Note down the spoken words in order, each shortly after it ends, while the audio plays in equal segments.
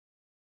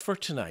for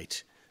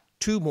tonight.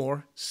 2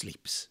 more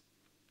sleeps.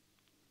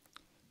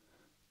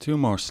 2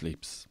 more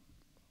sleeps.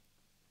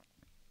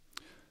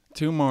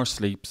 2 more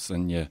sleeps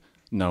and you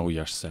know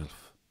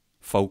yourself.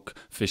 Folk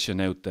fishing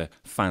out the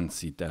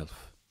fancy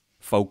delf.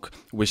 Folk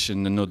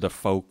wishing another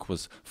folk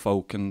was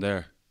folk in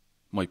there.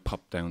 Might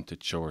pop down to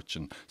church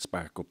and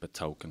spark up a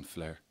token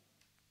flare.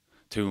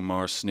 2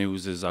 more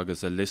snoozes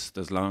agus a list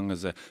as long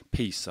as a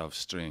piece of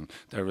string.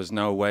 There is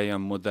no way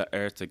on Mother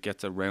Earth to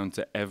get around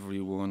to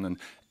everyone and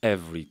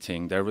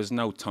everything. There is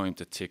no time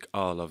to tick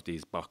all of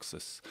these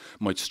boxes.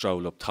 Might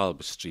stroll up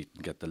Talbot Street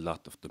and get the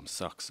lot of them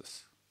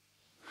soxes.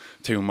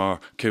 2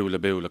 more cooler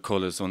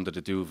colours under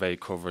the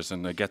duvet covers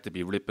and I get to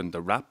be ripping the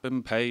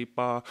wrapping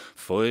paper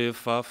 5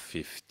 for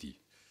 50.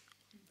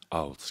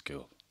 Old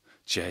school.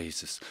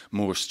 Jesus,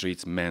 Moore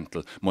Street's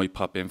mental. Might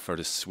pop in for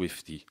the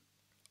Swifty.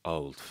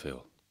 Old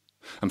Phil.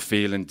 I'm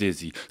feeling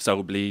dizzy,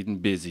 so bleeding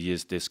busy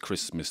is this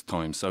Christmas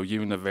time. So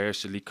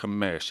universally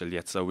commercial,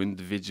 yet so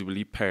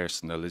individually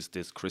personal is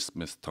this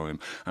Christmas time.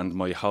 And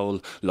my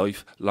whole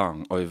life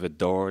long I've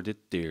adored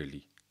it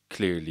dearly.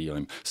 Clearly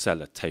I'm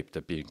sellotaped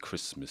at being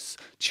Christmas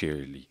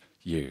cheerly,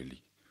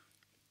 yearly.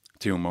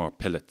 2 more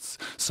pellets,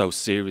 so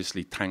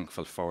seriously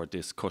thankful for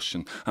this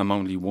cushion. I'm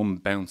only 1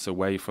 bounce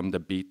away from the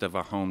beat of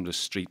a homeless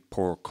street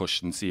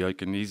percussion. See, I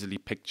can easily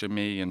picture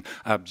me in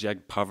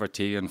abject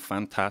poverty and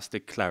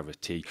fantastic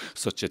clarity.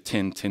 Such a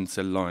thin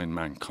tinsel line,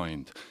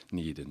 mankind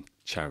needing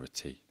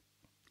charity.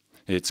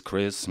 It's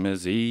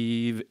Christmas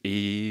Eve,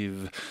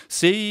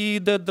 See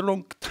the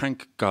drunk,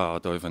 thank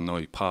God I've an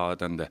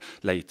iPod and the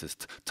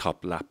latest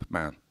top lap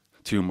man.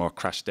 2 more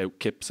crashed out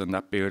kips and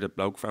that bearded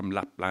bloke from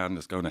Lapland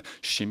is going to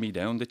shimmy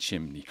down the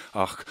chimney.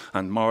 Och,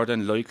 and more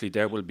than likely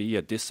there will be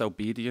a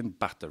disobedient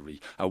battery,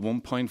 a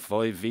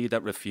 1.5V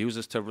that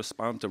refuses to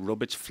respond to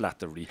rubbish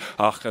flattery.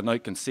 Och, and I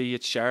can see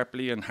it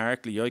sharply and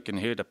harkly, I can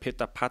hear the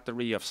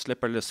pitter-pattery of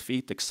slipperless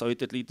feet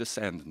excitedly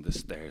descending the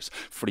stairs,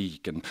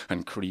 freaking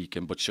and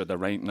creaking, but sure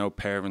there ain't no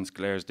parents'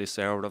 glares this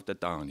hour of the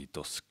dawny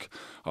dusk.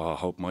 Oh, I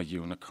hope my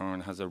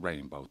unicorn has a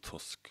rainbow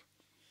tusk.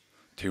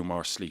 2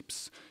 more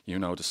sleeps, you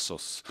know the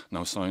sus.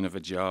 No sign of a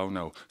Joe,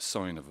 no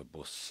sign of a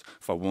bus.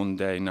 For one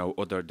day, no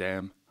other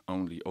them,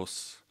 only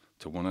us.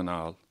 To one and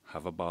all,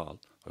 have a ball.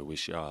 I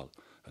wish you all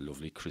a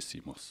lovely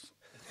Christmas.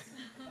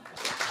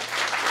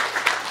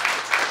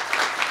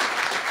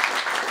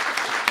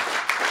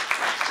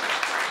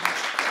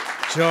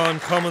 John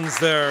Cummins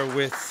there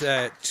with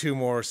 2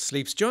 more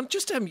sleeps. John,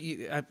 just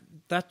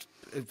that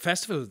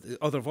festival,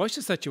 Other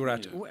Voices that you were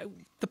at,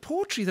 the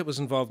poetry that was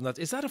involved in that,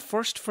 is that a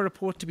first for a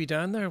poet to be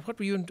down there? What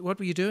were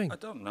you doing? I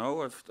don't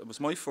know. It was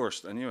my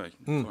first anyway,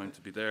 time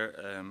to be there.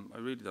 I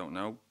really don't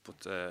know, but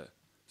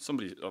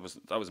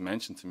that was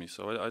mentioned to me,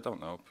 so I don't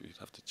know. You'd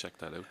have to check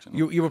that out.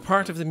 You were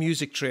part of the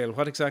music trail.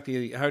 What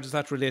exactly? How does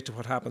that relate to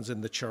what happens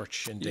in the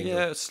church in Dingle?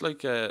 Yeah, it's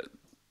like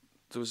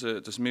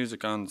there's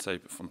music on, say,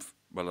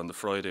 on the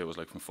Friday it was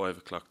like from 5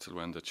 o'clock till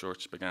when the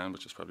church began,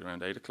 which was probably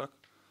around 8 o'clock.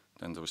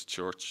 Then there was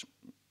church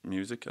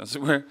music, as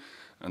it were,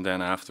 and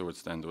then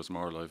afterwards then there was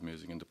more live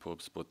music in the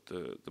pubs. But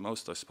the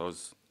most, I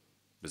suppose,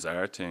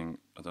 bizarre thing,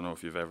 I don't know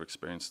if you've ever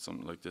experienced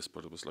something like this,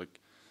 but it was like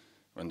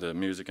when the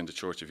music in the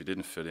church, if you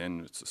didn't fit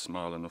in, it's a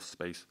small enough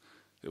space,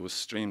 it was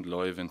streamed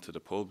live into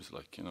the pubs,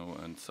 like, you know,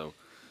 and so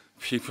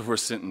people were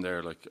sitting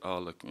there like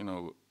all like, you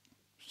know,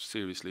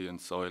 seriously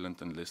and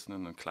silent and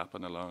listening and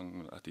clapping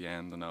along at the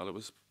end and all. It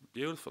was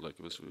beautiful, like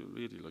it was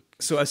really like.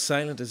 So as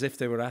silent as if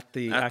they were at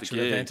the actual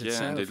event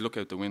itself. Yeah, and they'd look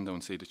out the window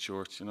and see the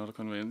church, you know, the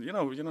kind of, you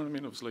know what I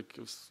mean. It was like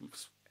it was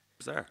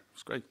bizarre. It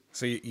was great.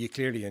 So you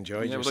clearly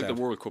enjoyed yourself. It was like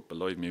the World Cup of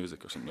live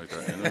music or something like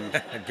that. You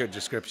know? A good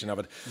description of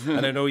it.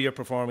 And I know you're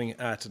performing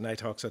at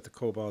Nighthawks at the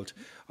Cobalt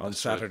on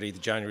Saturday,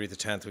 right. January the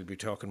 10th. We'll be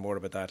talking more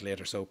about that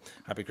later. So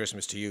happy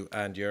Christmas to you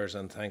and yours,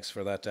 and thanks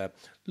for that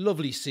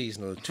lovely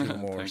seasonal 2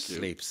 more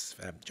sleeps.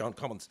 John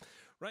Cummins.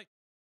 Right.